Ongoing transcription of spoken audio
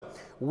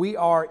we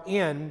are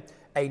in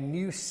a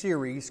new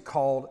series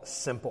called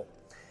Simple.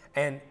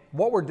 And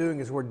what we're doing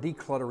is we're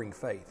decluttering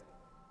faith.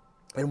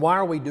 And why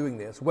are we doing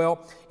this?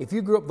 Well, if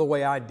you grew up the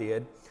way I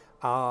did,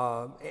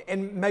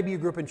 and maybe you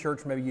grew up in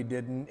church, maybe you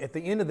didn't, at the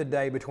end of the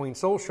day, between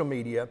social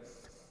media,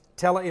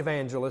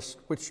 televangelists,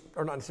 which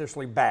are not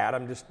necessarily bad,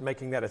 I'm just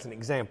making that as an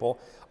example,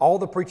 all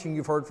the preaching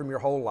you've heard from your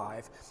whole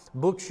life,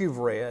 books you've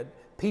read,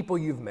 people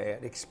you've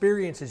met,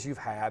 experiences you've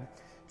had,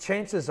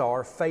 chances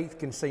are faith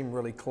can seem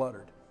really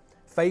cluttered.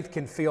 Faith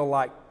can feel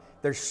like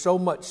there's so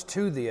much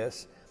to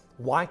this.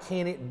 Why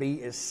can't it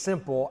be as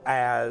simple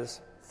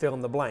as fill in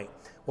the blank?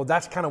 Well,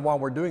 that's kind of why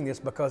we're doing this,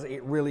 because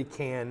it really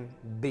can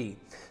be.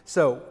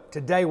 So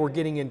today we're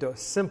getting into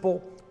Simple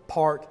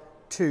Part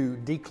 2,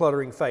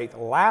 Decluttering Faith.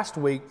 Last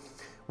week,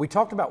 we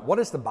talked about what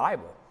is the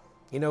Bible?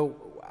 You know,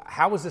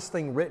 how was this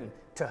thing written?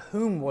 To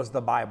whom was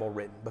the Bible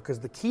written? Because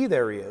the key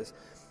there is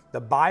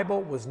the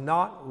Bible was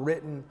not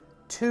written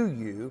to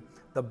you.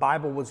 The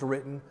Bible was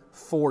written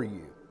for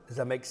you. Does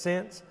that make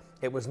sense?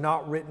 It was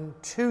not written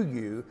to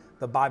you.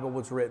 The Bible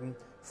was written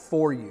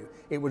for you.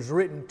 It was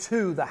written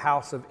to the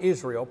house of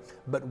Israel,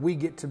 but we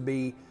get to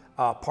be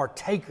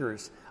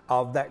partakers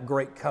of that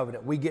great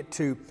covenant. We get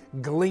to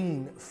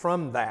glean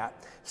from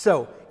that.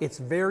 So it's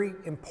very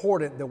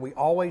important that we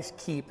always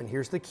keep, and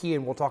here's the key,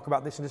 and we'll talk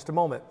about this in just a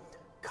moment,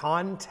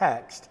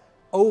 context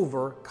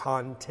over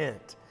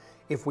content.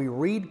 If we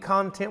read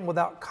content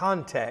without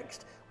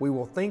context, we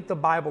will think the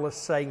Bible is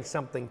saying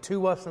something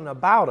to us and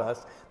about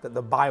us that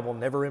the Bible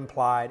never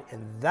implied,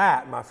 and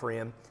that, my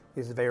friend,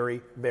 is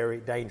very, very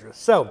dangerous.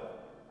 So,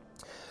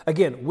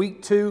 again,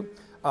 week 2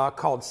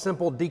 called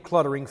Simple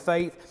Decluttering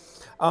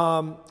Faith.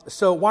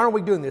 So why are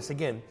we doing this?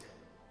 Again,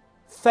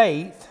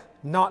 faith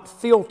not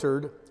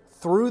filtered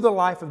through the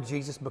life of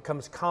Jesus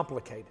becomes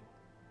complicated.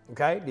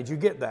 Okay? Did you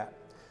get that?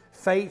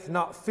 Faith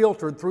not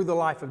filtered through the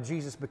life of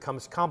Jesus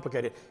becomes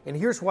complicated. And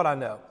here's what I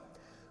know.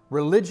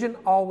 Religion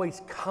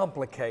always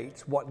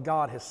complicates what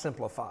God has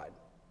simplified.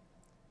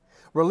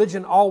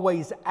 Religion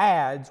always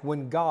adds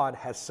when God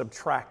has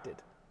subtracted.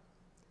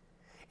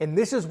 And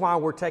this is why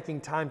we're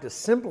taking time to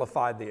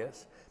simplify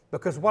this,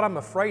 because what I'm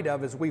afraid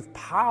of is we've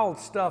piled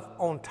stuff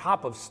on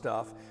top of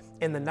stuff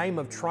in the name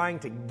of trying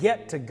to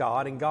get to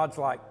God, and God's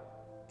like,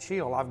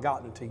 chill, I've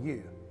gotten to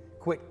you.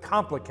 Quit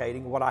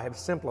complicating what I have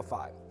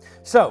simplified.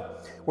 So,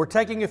 we're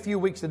taking a few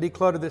weeks to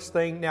declutter this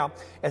thing. Now,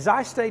 as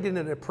I stated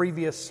in a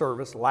previous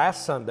service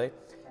last Sunday,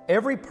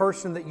 every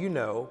person that you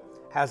know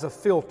has a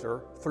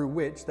filter through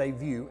which they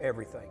view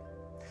everything.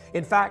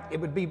 In fact, it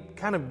would be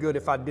kind of good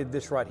if I did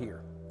this right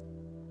here.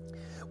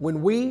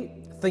 When we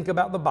think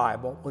about the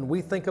Bible, when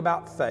we think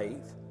about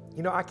faith,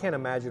 you know, I can't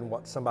imagine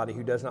what somebody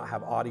who does not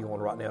have audio on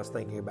right now is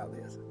thinking about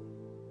this.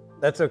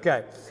 That's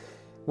okay.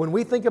 When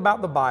we think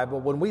about the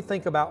Bible, when we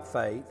think about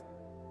faith,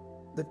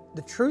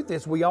 the truth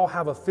is we all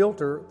have a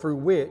filter through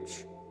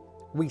which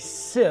we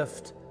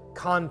sift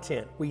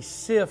content, we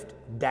sift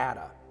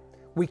data.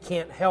 We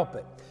can't help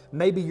it.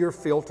 Maybe your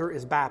filter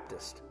is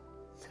Baptist.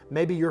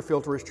 Maybe your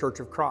filter is Church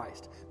of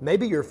Christ.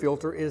 Maybe your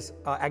filter is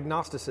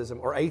agnosticism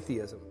or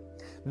atheism.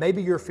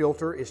 Maybe your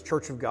filter is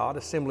Church of God,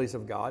 Assemblies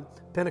of God,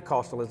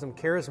 Pentecostalism,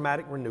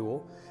 Charismatic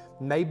Renewal.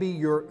 Maybe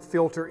your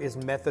filter is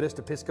Methodist,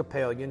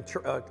 Episcopalian,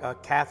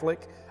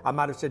 Catholic. I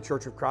might have said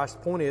Church of Christ.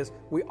 The point is,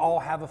 we all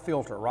have a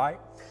filter, right?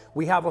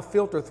 We have a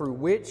filter through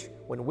which,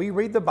 when we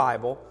read the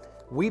Bible,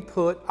 we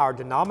put our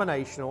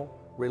denominational,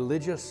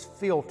 religious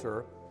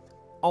filter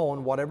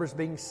on whatever's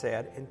being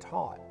said and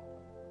taught.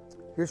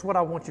 Here's what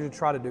I want you to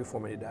try to do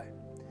for me today.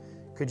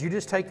 Could you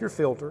just take your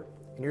filter,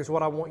 and here's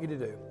what I want you to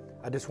do.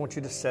 I just want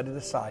you to set it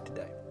aside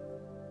today.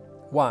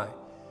 Why?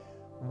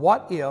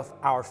 What if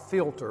our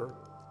filter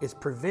is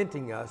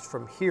preventing us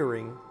from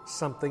hearing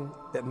something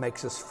that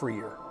makes us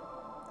freer?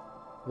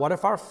 What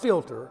if our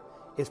filter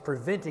is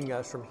preventing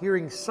us from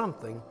hearing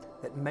something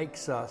that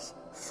makes us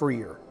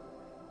freer?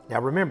 Now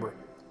remember,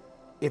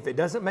 if it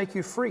doesn't make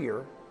you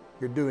freer,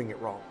 you're doing it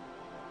wrong.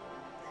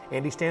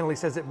 Andy Stanley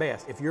says it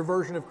best. If your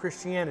version of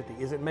Christianity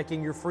isn't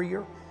making you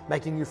freer,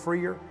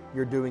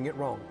 you're doing it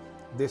wrong.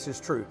 This is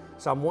true.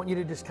 So I want you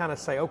to just kind of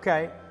say,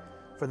 okay,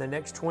 for the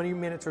next 20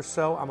 minutes or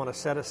so, I'm going to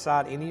set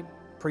aside any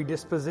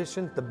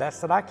predisposition the best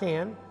that I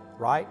can,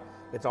 right?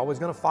 It's always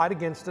going to fight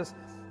against us.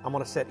 I'm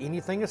going to set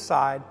anything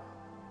aside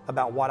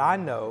about what I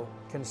know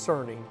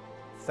concerning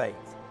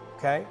faith,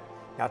 okay?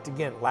 Now,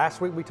 again, last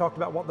week we talked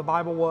about what the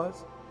Bible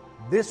was.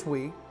 This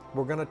week,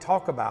 we're going to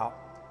talk about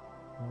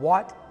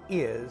what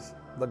is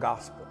the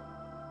gospel.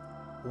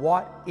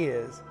 What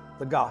is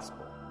the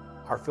gospel?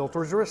 Our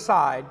filters are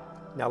aside.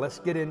 Now let's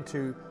get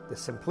into the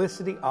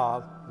simplicity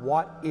of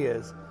what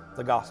is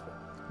the gospel.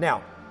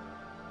 Now,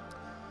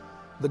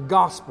 the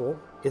gospel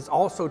is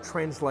also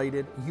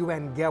translated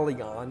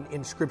euangelion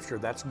in Scripture.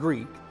 That's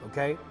Greek,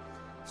 okay?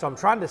 So I'm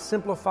trying to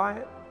simplify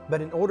it,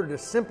 but in order to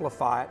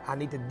simplify it, I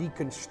need to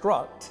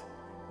deconstruct.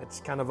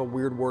 It's kind of a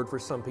weird word for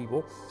some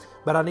people,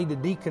 but I need to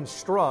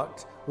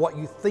deconstruct what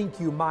you think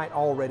you might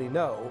already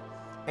know.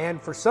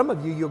 And for some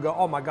of you, you'll go,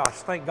 oh my gosh,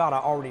 thank God I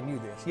already knew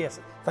this. Yes,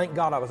 thank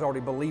God I was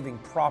already believing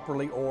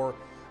properly or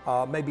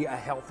maybe a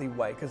healthy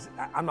way, because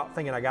I'm not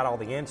thinking I got all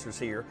the answers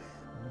here,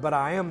 but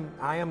I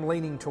am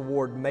leaning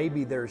toward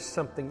maybe there's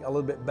something a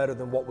little bit better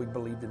than what we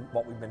believed and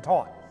what we've been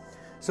taught.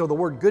 So the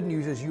word good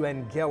news is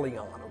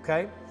euangelion,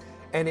 okay?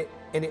 And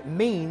it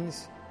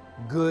means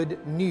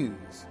good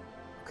news,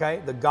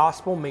 okay? The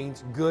gospel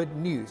means good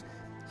news.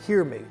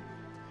 Hear me.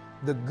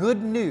 The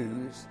good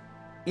news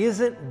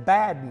isn't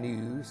bad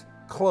news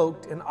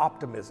cloaked in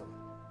optimism.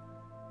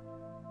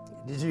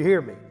 Did you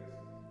hear me?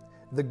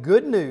 The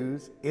good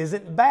news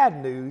isn't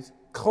bad news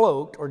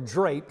cloaked or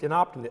draped in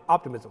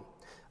optimism.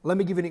 Let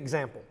me give you an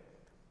example.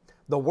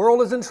 The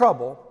world is in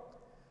trouble,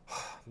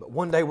 but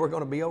one day we're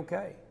going to be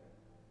okay.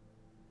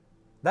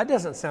 That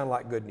doesn't sound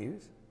like good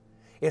news.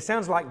 It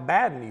sounds like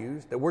bad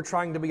news that we're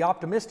trying to be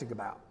optimistic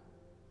about.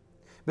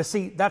 But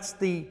see, that's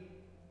the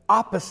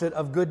opposite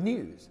of good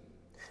news.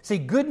 See,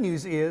 good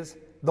news is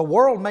the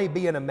world may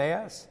be in a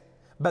mess,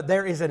 but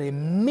there is an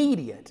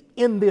immediate,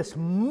 in this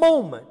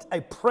moment,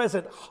 a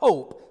present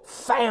hope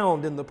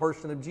found in the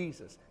person of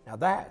Jesus. Now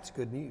that's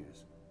good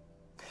news.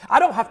 I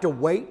don't have to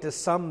wait to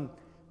some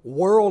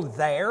world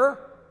there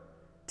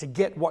to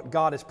get what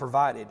God has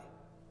provided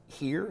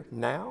here,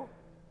 now.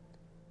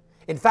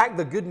 In fact,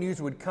 the good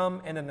news would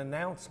come in an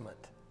announcement.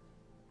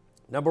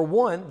 Number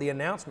one, the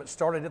announcement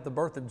started at the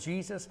birth of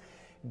Jesus.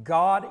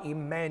 God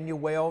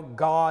Emmanuel,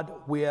 God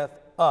with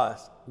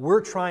us.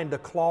 We're trying to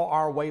claw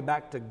our way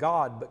back to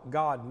God, but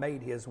God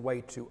made His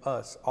way to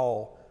us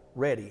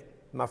already.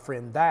 My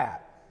friend,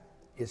 that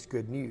is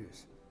good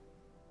news.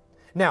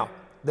 Now,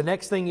 the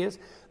next thing is,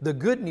 the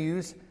good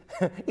news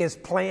is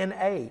plan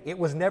A. It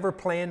was never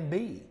plan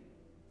B.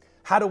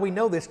 How do we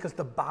know this? Because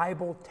the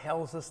Bible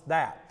tells us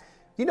that.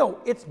 You know,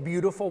 it's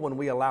beautiful when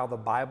we allow the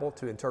Bible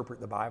to interpret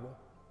the Bible.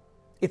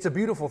 It's a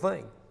beautiful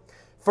thing.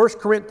 1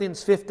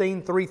 Corinthians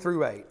 15, 3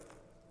 through 8.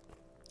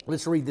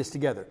 Let's read this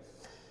together.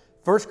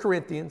 1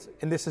 Corinthians,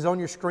 and this is on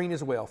your screen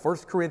as well. 1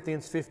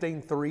 Corinthians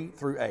 15, 3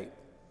 through 8.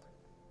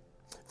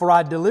 For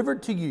I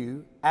delivered to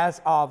you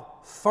as of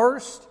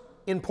first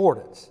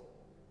importance.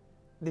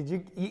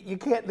 You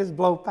can't just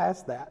blow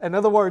past that. In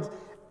other words,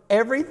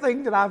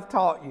 everything that I've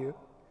taught you,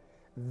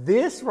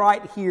 this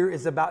right here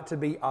is about to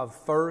be of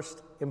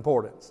first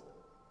importance.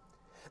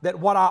 That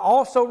what I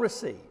also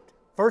received,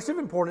 first of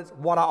importance,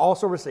 what I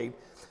also received,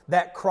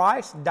 that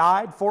Christ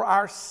died for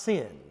our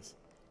sins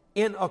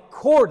in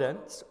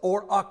accordance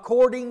or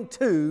according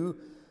to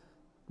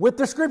with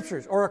the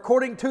Scriptures or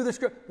according to the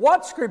Scriptures.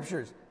 What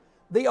Scriptures?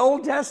 The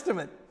Old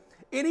Testament.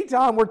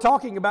 Anytime we're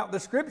talking about the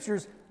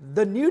Scriptures,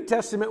 the New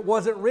Testament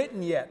wasn't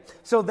written yet.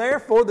 So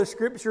therefore, the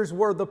Scriptures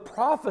were the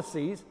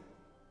prophecies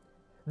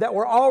that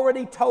were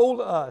already told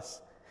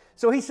us.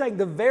 So he's saying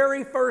the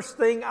very first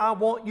thing I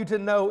want you to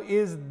know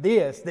is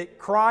this, that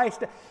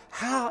Christ,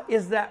 how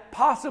is that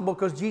possible?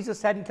 Because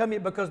Jesus hadn't come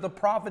yet, because the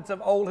prophets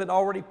of old had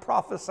already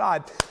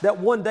prophesied that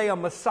one day a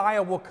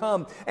Messiah will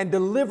come and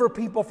deliver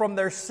people from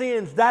their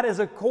sins. That is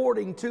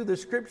according to the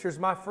Scriptures,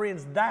 my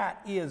friends. That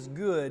is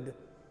good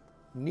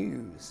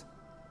news.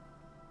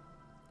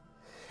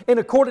 In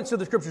accordance to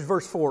the Scriptures,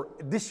 verse 4,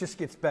 this just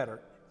gets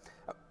better.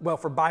 Well,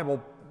 for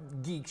Bible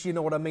geeks, you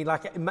know what I mean?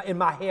 Like in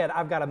my head,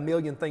 I've got a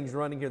million things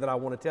running here that I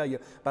want to tell you,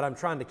 but I'm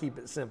trying to keep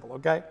it simple,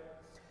 okay?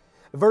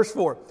 Verse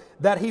 4,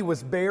 that He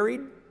was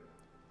buried,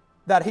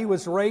 that He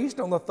was raised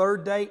on the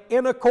third day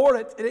in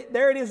accordance,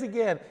 there it is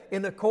again,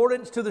 in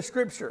accordance to the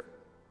Scripture,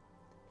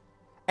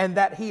 and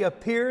that He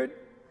appeared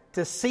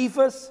to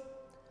Cephas,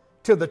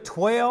 to the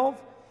 12,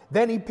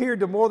 then He appeared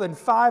to more than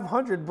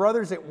 500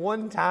 brothers at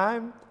one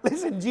time.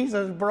 Listen,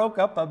 Jesus broke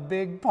up a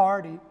big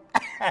party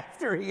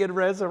after He had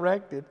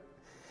resurrected.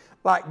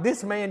 Like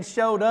this man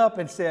showed up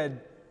and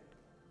said,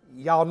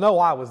 y'all know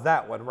I was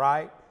that one,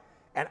 right?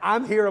 And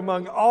I'm here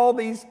among all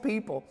these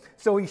people.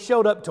 So He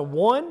showed up to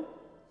 1,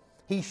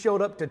 He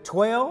showed up to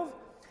 12,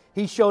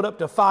 He showed up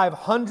to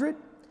 500.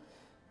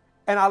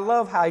 And I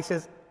love how He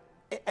says,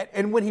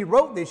 and when He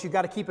wrote this, you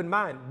got to keep in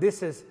mind,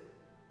 this is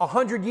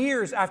 100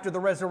 years after the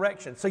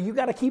resurrection. So you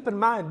got to keep in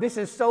mind, this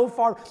is so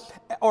far,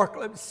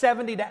 or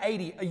 70 to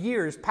 80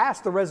 years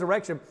past the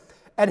resurrection.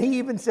 And He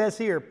even says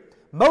here,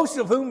 most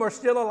of whom are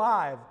still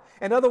alive.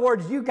 In other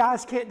words, you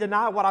guys can't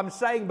deny what I'm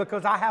saying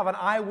because I have an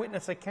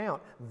eyewitness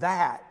account.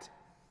 That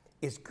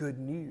is good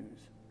news.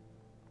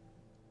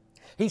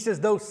 He says,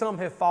 though some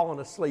have fallen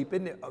asleep.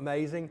 Isn't it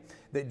amazing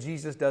that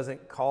Jesus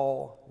doesn't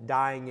call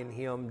dying in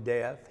Him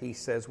death? He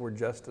says we're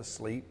just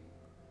asleep.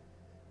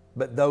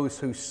 But those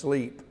who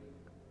sleep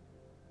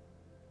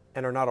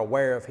and are not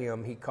aware of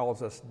Him, He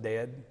calls us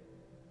dead.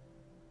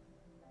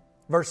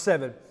 Verse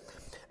 7,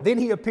 then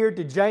He appeared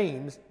to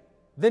James,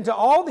 then to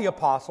all the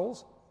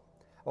apostles.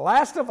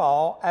 Last of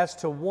all, as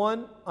to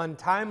one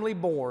untimely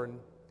born,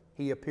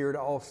 He appeared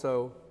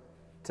also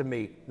to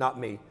me. Not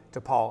me,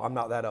 to Paul. I'm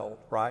not that old,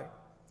 right?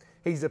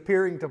 He's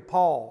appearing to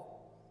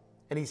Paul,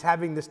 and he's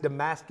having this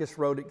Damascus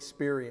Road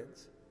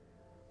experience.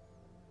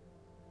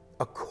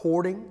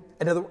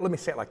 Let me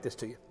say it like this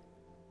to you.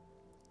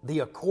 The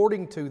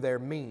according to there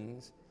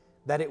means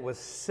that it was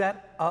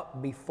set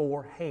up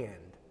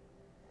beforehand.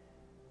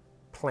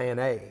 Plan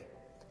A,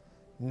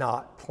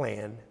 not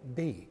plan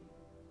B.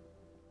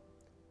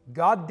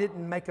 God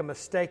didn't make a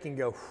mistake and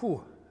go,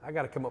 whew, I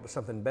got to come up with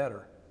something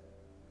better.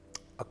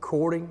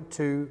 According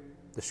to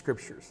the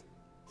Scriptures,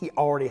 He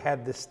already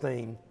had this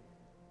thing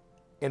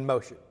in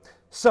motion.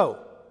 So,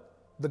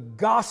 the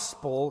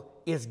gospel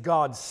is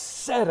God's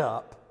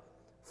setup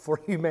for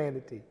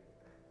humanity.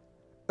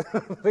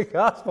 The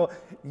gospel,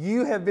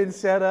 you have been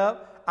set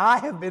up, I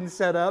have been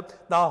set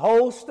up, the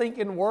whole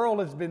stinking world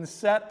has been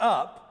set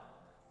up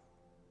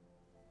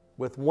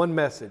with one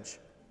message: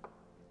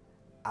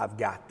 I've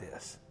got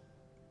this.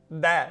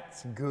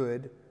 That's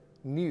good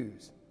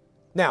news.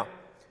 Now,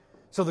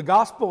 so the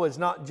gospel is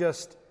not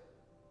just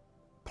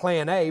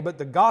plan A, but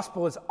the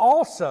gospel is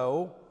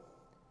also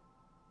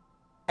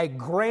a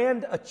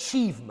grand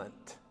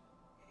achievement.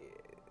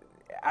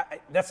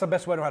 That's the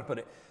best way to know how to put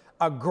it.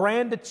 A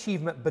grand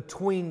achievement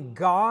between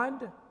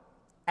God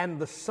and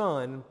the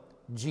Son,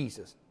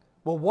 Jesus.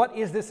 Well, what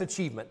is this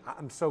achievement?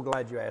 I'm so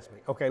glad you asked me.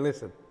 Okay,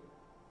 listen.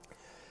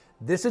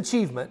 This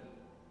achievement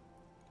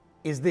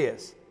is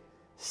this: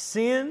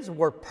 sins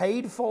were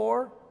paid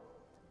for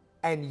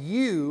and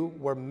you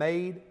were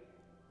made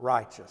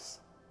righteous.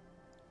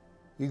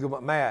 You go,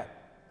 but Matt,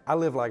 I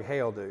live like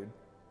hell, dude.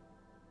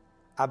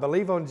 I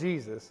believe on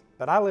Jesus,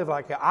 but I live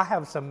like hell. I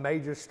have some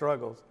major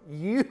struggles.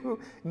 You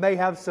may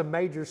have some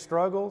major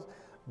struggles,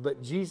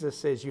 but Jesus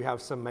says you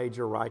have some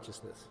major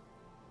righteousness.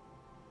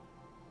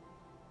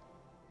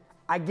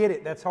 I get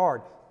it, that's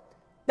hard.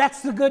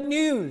 That's the good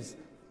news.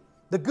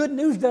 The good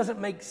news doesn't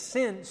make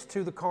sense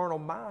to the carnal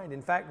mind.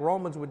 In fact,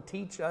 Romans would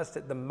teach us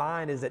that the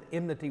mind is at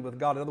enmity with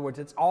God. In other words,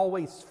 it's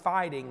always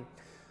fighting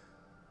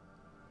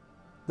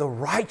the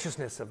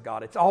righteousness of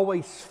God. It's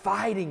always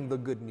fighting the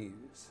good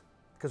news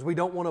because we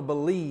don't want to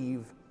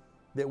believe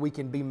that we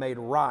can be made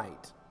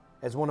right.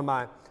 As one of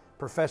my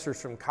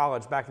professors from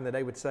college back in the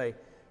day would say,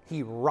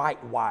 He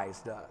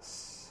right-wised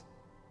us.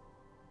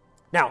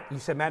 Now, you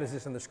say, Matt, is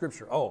this in the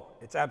Scripture? Oh,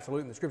 it's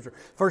absolutely in the Scripture.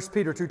 1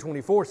 Peter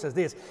 2:24 says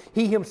this: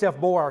 He Himself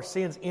bore our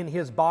sins in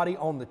His body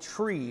on the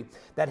tree,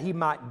 that He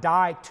might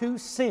die to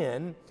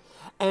sin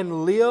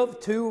and live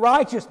to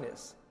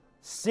righteousness.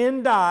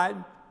 Sin died,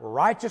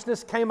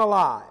 righteousness came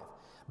alive.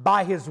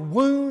 By His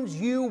wounds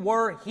you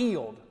were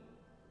healed.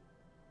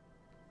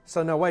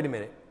 So now, wait a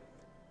minute.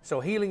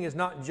 So healing is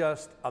not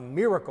just a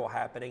miracle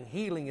happening.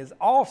 Healing is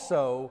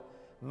also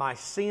my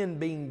sin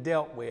being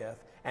dealt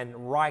with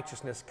and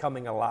righteousness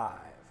coming alive.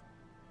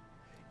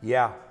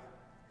 Yeah.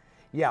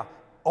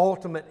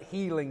 Ultimate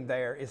healing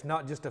there is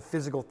not just a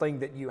physical thing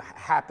that you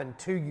happen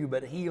to you,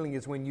 but healing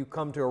is when you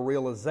come to a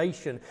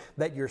realization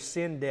that your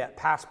sin debt,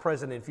 past,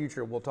 present, and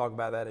future, we'll talk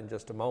about that in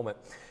just a moment,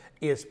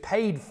 is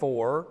paid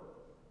for.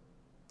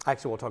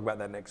 Actually, we'll talk about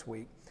that next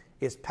week.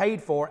 Is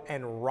paid for,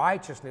 and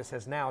righteousness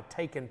has now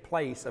taken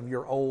place of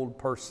your old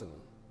person.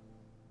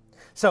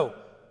 So,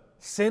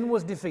 sin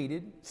was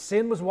defeated,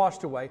 sin was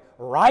washed away,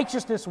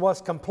 righteousness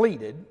was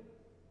completed.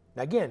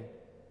 Now again,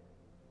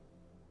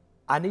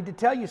 I need to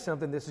tell you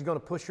something. This is going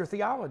to push your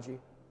theology.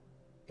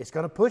 It's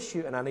going to push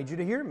you, and I need you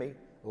to hear me.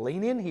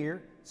 Lean in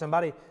here.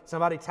 Somebody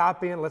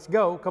type in, let's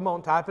go. Come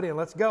on, type it in,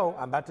 let's go.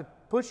 I'm about to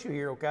push you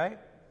here, okay?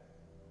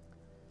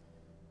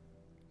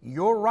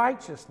 Your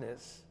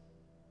righteousness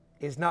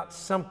is not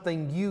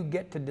something you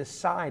get to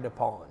decide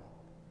upon.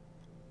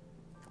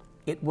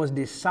 It was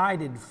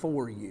decided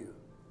for you.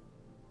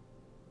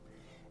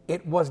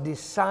 It was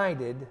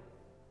decided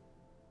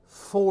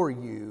for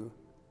you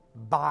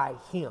by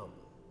Him.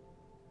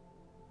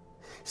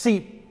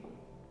 See,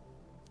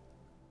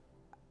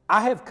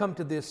 I have come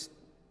to this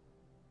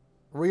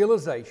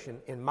realization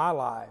in my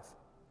life,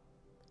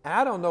 and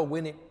I don't know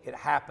when it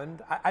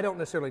happened. I don't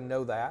necessarily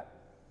know that.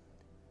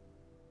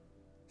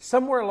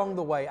 Somewhere along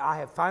the way, I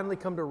have finally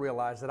come to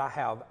realize that I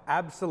have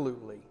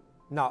absolutely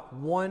not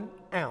 1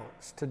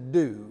 ounce to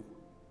do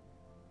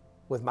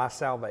with my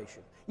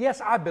salvation.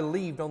 Yes, I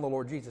believed on the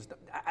Lord Jesus.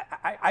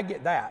 I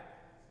get that.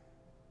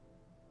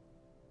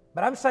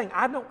 But I'm saying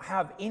I don't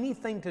have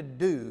anything to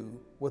do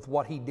with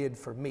what He did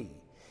for me.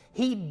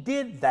 He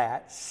did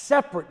that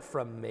separate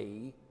from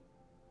me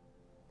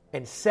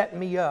and set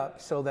me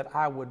up so that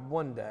I would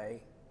one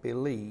day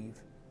believe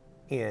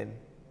in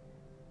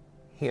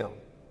Him.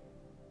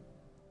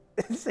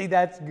 See,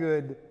 that's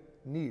good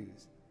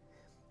news.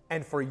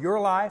 And for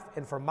your life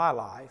and for my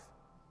life,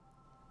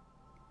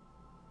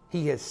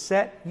 He has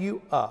set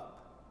you up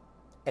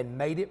and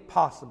made it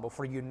possible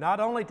for you not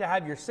only to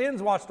have your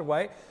sins washed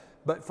away,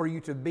 but for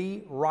you to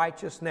be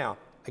righteous now.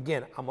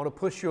 Again, I'm going to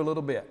push you a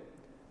little bit.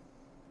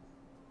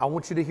 I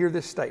want you to hear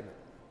this statement.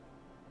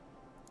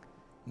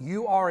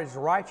 You are as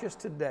righteous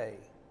today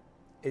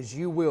as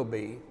you will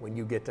be when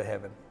you get to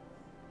heaven.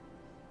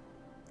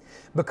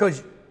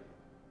 Because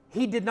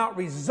He did not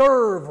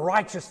reserve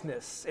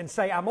righteousness and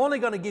say, I'm only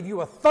going to give you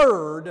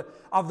 1/3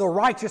 of the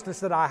righteousness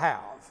that I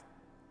have.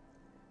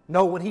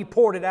 No, when He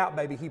poured it out,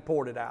 baby, He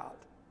poured it out.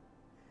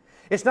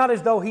 It's not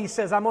as though He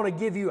says, I'm going to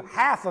give you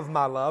half of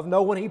my love.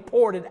 No, when He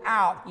poured it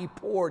out, He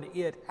poured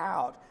it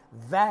out.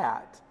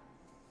 That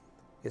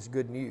is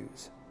good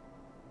news.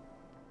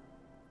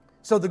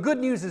 So the good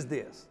news is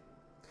this.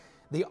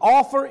 The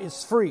offer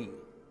is free.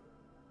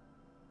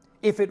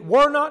 If it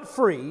were not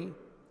free,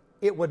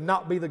 it would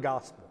not be the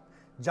gospel.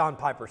 John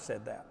Piper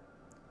said that.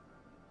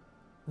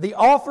 The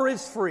offer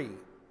is free.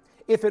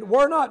 If it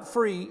were not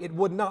free, it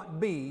would not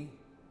be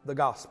the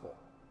gospel.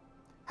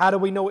 How do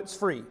we know it's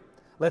free?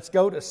 Let's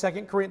go to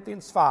 2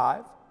 Corinthians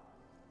 5.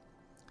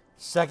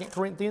 2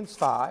 Corinthians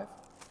 5.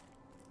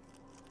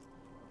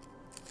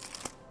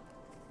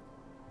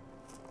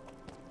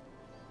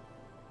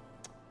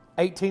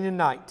 (18 and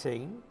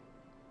 19).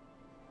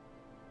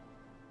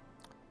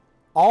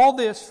 All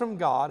this from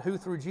God, who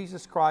through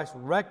Jesus Christ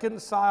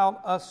reconciled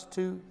us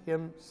to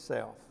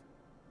Himself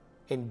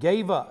and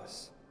gave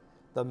us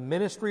the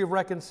ministry of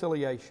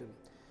reconciliation.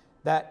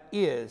 That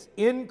is,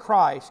 in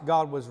Christ,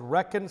 God was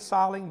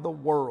reconciling the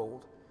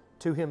world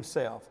to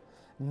Himself,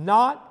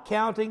 not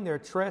counting their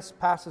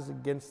trespasses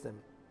against them,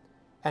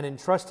 and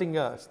entrusting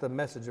us the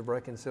message of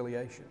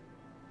reconciliation.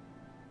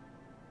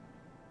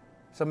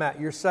 So, Matt,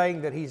 you're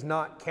saying that He's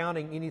not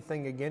counting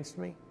anything against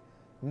me?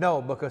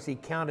 No, because He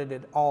counted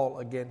it all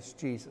against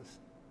Jesus,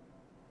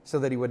 so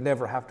that He would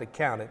never have to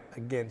count it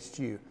against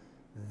you.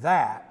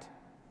 That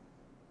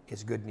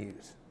is good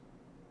news.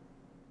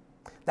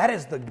 That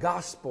is the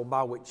gospel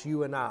by which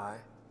you and I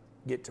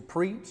get to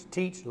preach,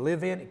 teach,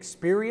 live in,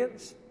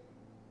 experience.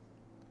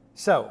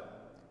 So,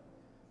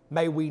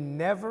 may we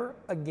never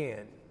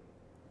again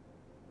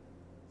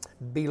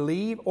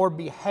believe or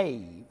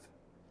behave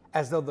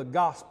as though the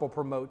gospel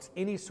promotes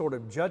any sort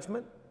of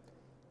judgment,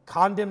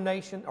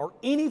 condemnation, or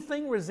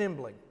anything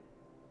resembling.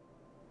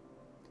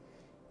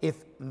 If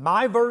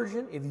my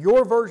version, if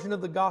your version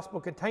of the gospel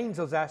contains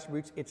those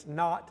attributes, it's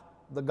not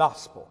the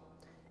gospel.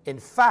 In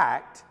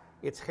fact,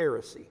 it's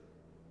heresy.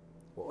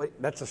 Well,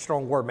 that's a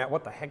strong word, Matt.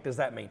 What the heck does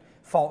that mean?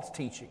 False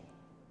teaching.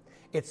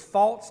 It's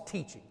false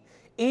teaching.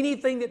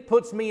 Anything that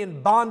puts me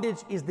in bondage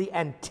is the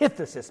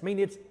antithesis,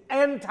 meaning it's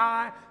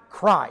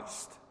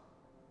anti-Christ.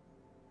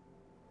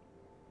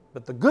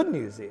 But the good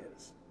news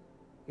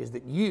is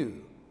that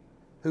you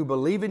who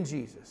believe in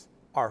Jesus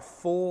are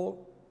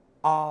full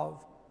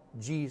of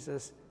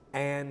Jesus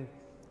and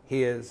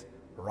His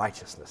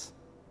righteousness.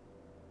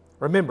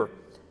 Remember,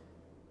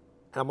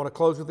 and I'm going to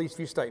close with these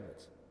few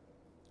statements.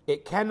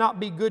 It cannot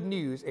be good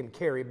news and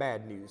carry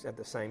bad news at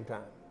the same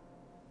time.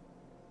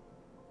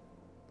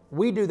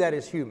 We do that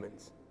as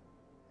humans.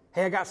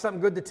 Hey, I got something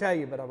good to tell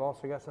you, but I've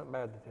also got something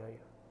bad to tell you.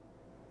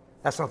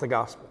 That's not the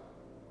gospel.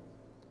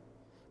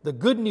 The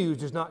good news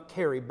does not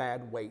carry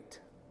bad weight.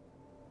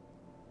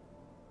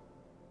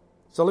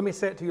 So let me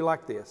say it to you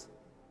like this.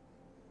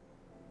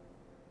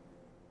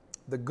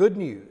 The good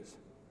news,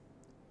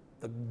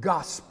 the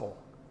gospel,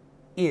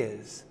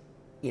 is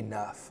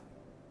enough.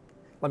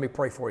 Let me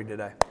pray for you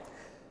today.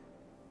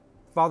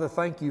 Father,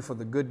 thank you for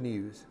the good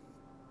news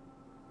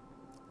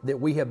that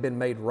we have been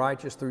made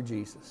righteous through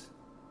Jesus.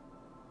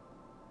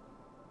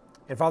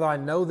 And Father, I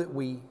know that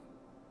we,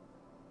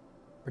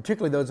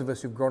 particularly those of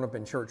us who've grown up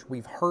in church,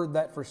 we've heard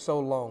that for so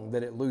long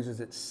that it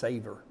loses its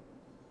savor.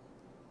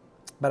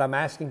 But I'm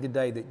asking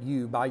today that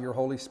you, by your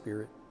Holy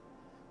Spirit,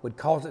 would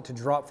cause it to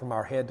drop from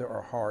our head to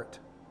our heart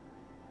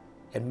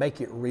and make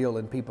it real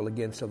in people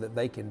again so that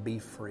they can be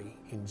free.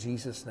 In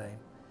Jesus' name,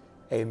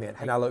 amen.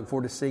 And I look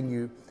forward to seeing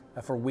you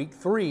for week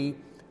 3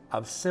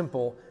 of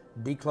Simple,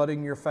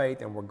 Decluttering Your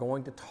Faith. And we're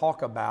going to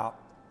talk about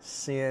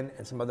sin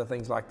and some other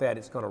things like that.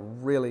 It's going to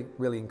really,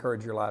 really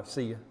encourage your life.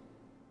 See you.